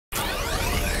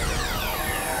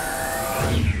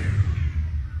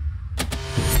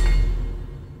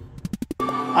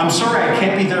I'm sorry I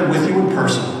can't be there with you in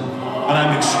person, but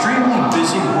I'm extremely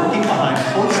busy working behind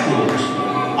closed doors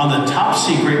on the top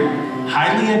secret,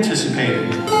 highly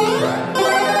anticipated.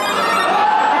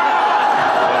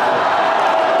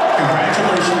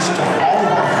 Congratulations to all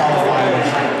of our qualifiers,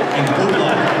 and good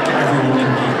luck to everyone in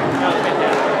here.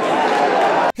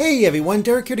 Hey everyone,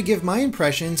 Derek here to give my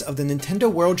impressions of the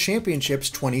Nintendo World Championships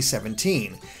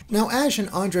 2017. Now Ash and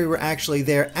Andre were actually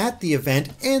there at the event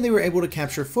and they were able to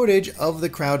capture footage of the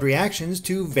crowd reactions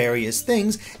to various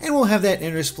things, and we'll have that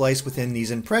interspliced within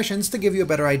these impressions to give you a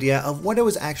better idea of what it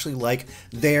was actually like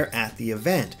there at the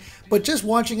event. But just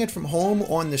watching it from home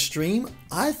on the stream,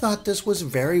 I thought this was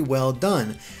very well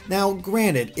done. Now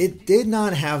granted, it did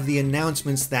not have the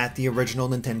announcements that the original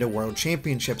Nintendo World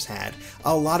Championships had.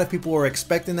 A lot of people were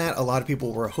expecting that, a lot of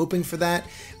people were hoping for that,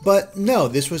 but no,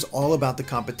 this was all about the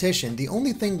competition. The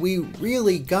only thing we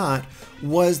really got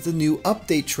was the new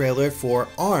update trailer for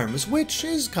ARMS, which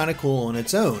is kind of cool on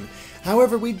its own.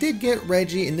 However, we did get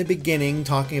Reggie in the beginning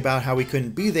talking about how he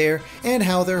couldn't be there and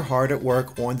how they're hard at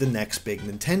work on the next big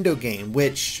Nintendo game,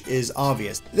 which is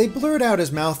obvious. They blurred out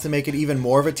his mouth to make it even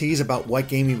more of a tease about what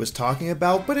game he was talking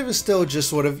about, but it was still just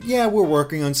sort of, yeah, we're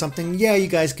working on something, yeah, you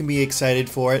guys can be excited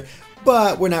for it,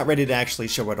 but we're not ready to actually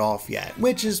show it off yet,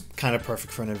 which is kind of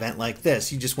perfect for an event like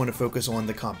this. You just want to focus on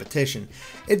the competition.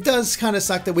 It does kind of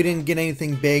suck that we didn't get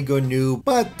anything big or new,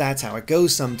 but that's how it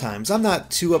goes sometimes. I'm not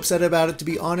too upset about it, to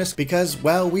be honest, because,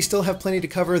 well, we still have plenty to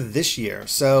cover this year,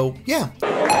 so yeah.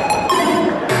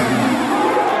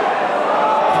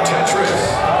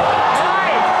 Tetris.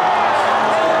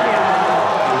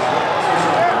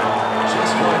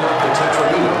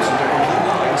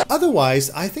 Otherwise,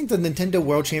 I think the Nintendo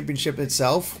World Championship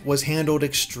itself was handled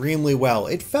extremely well.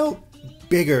 It felt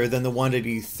bigger than the one at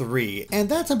E3, and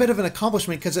that's a bit of an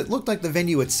accomplishment because it looked like the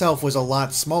venue itself was a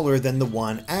lot smaller than the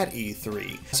one at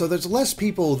E3. So there's less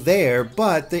people there,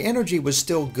 but the energy was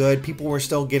still good, people were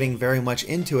still getting very much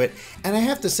into it, and I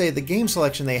have to say the game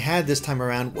selection they had this time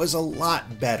around was a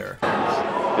lot better.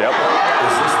 Yep.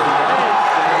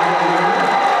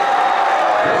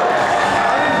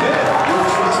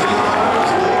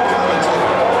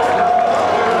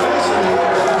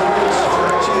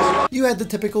 You had the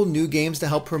typical new games to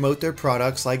help promote their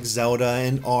products like Zelda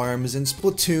and ARMS and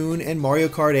Splatoon and Mario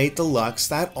Kart 8 Deluxe.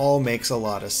 That all makes a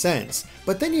lot of sense.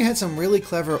 But then you had some really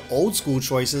clever old school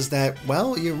choices that,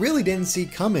 well, you really didn't see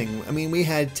coming. I mean, we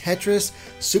had Tetris,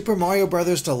 Super Mario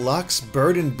Bros. Deluxe,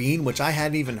 Bird and Bean, which I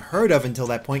hadn't even heard of until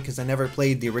that point because I never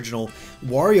played the original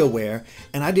WarioWare,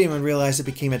 and I didn't even realize it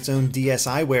became its own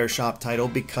DSiWare shop title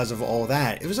because of all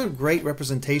that. It was a great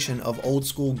representation of old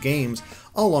school games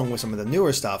along with some of the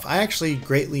newer stuff. I actually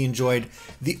greatly enjoyed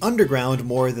the underground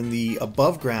more than the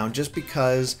above ground just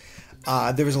because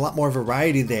there was a lot more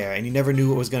variety there and you never knew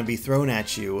what was going to be thrown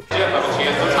at you.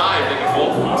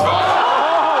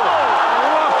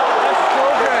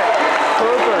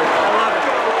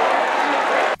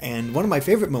 And one of my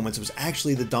favorite moments was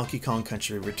actually the Donkey Kong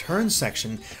Country Returns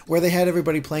section where they had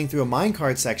everybody playing through a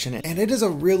minecart section, and it is a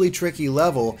really tricky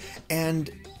level, and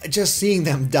just seeing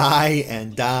them die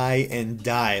and die and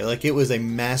die, like it was a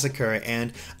massacre,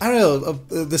 and I don't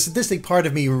know, the sadistic part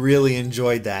of me really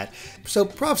enjoyed that. So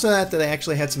props to that they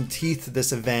actually had some teeth to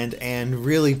this event and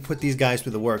really put these guys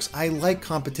through the works. I like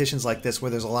competitions like this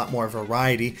where there's a lot more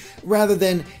variety, rather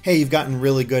than, hey, you've gotten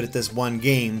really good at this one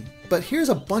game, but here's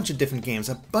a bunch of different games,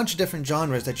 a bunch of different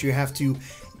genres that you have to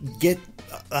get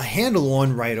a handle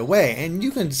on right away, and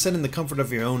you can sit in the comfort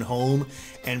of your own home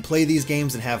and play these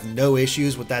games and have no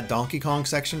issues with that Donkey Kong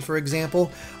section, for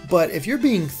example. But if you're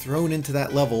being thrown into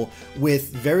that level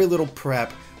with very little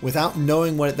prep, without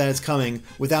knowing that is coming,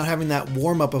 without having that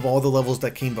warm-up of all the levels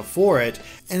that came before it,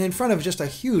 and in front of just a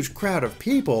huge crowd of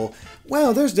people,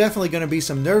 well, there's definitely going to be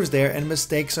some nerves there and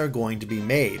mistakes are going to be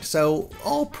made. So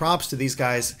all props to these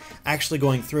guys actually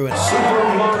going through it.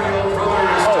 Super Mario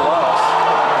Brothers.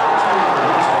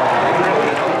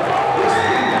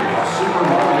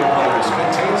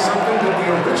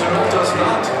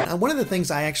 One of the things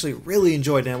I actually really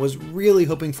enjoyed and I was really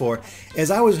hoping for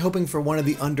is I was hoping for one of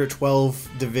the under 12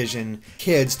 division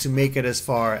kids to make it as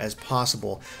far as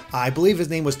possible. I believe his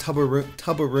name was Tubbarone.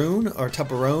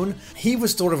 He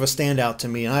was sort of a standout to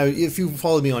me, and if you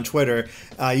followed me on Twitter,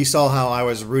 you saw how I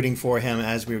was rooting for him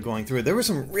as we were going through it. There were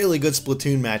some really good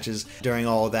Splatoon matches during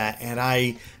all of that, and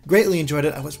I greatly enjoyed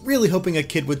it. I was really hoping a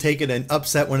kid would take it and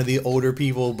upset one of the older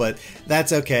people, but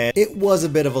that's okay. It was a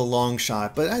bit of a long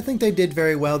shot, but I think they did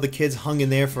very well. The kids hung in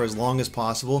there for as long as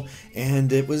possible,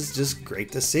 and it was just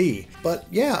great to see. But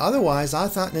yeah, otherwise I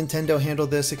thought Nintendo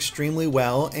handled this extremely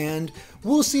well, and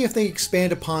we'll see if they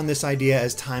expand upon this idea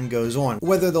as time goes on.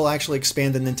 Whether they'll actually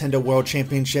expand the Nintendo World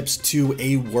Championships to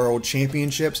a World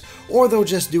Championships, or they'll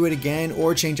just do it again,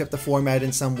 or change up the format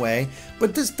in some way.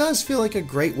 But this does feel like a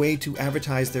great way to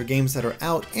advertise their games that are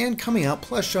out and coming out,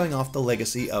 plus showing off the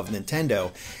legacy of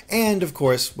Nintendo. And of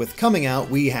course, with coming out,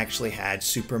 we actually had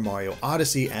Super Mario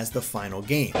Odyssey as the final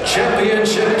game.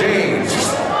 Championship games.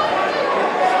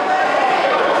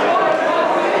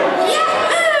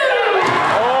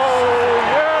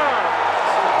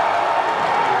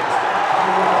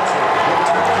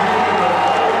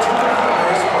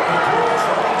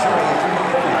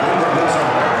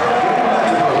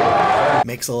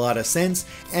 Makes a lot of sense,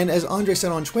 and as Andre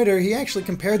said on Twitter, he actually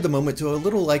compared the moment to a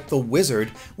little like The Wizard,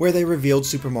 where they revealed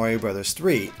Super Mario Bros.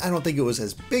 3. I don't think it was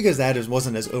as big as that, it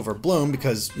wasn't as overblown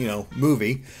because, you know,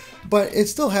 movie, but it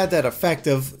still had that effect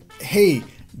of, hey,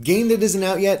 game that isn't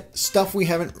out yet, stuff we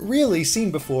haven't really seen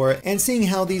before, and seeing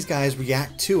how these guys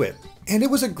react to it. And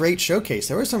it was a great showcase.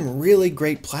 There was some really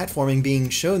great platforming being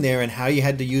shown there, and how you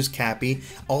had to use Cappy,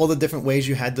 all the different ways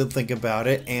you had to think about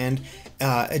it, and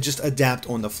just adapt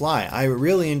on the fly. I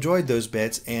really enjoyed those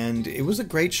bits, and it was a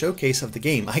great showcase of the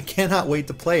game. I cannot wait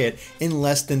to play it in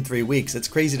less than 3 weeks. It's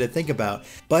crazy to think about.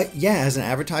 But yeah, as an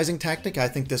advertising tactic, I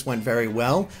think this went very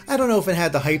well. I don't know if it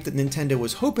had the hype that Nintendo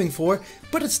was hoping for,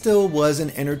 but it still was an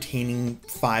entertaining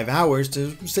 5 hours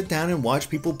to sit down and watch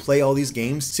people play all these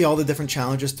games, see all the different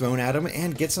challenges thrown at them,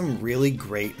 and get some really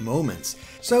great moments.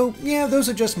 So yeah, those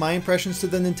are just my impressions to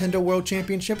the Nintendo World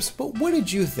Championships, but what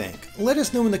did you think? Let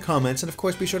us know in the comments, and of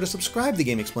course be sure to subscribe to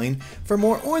GameXplain for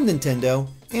more on Nintendo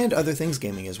and other things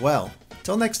gaming as well.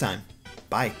 Till next time,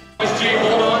 bye.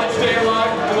 Hold on and stay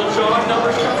alive until John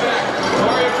numbers come back.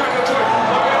 Mario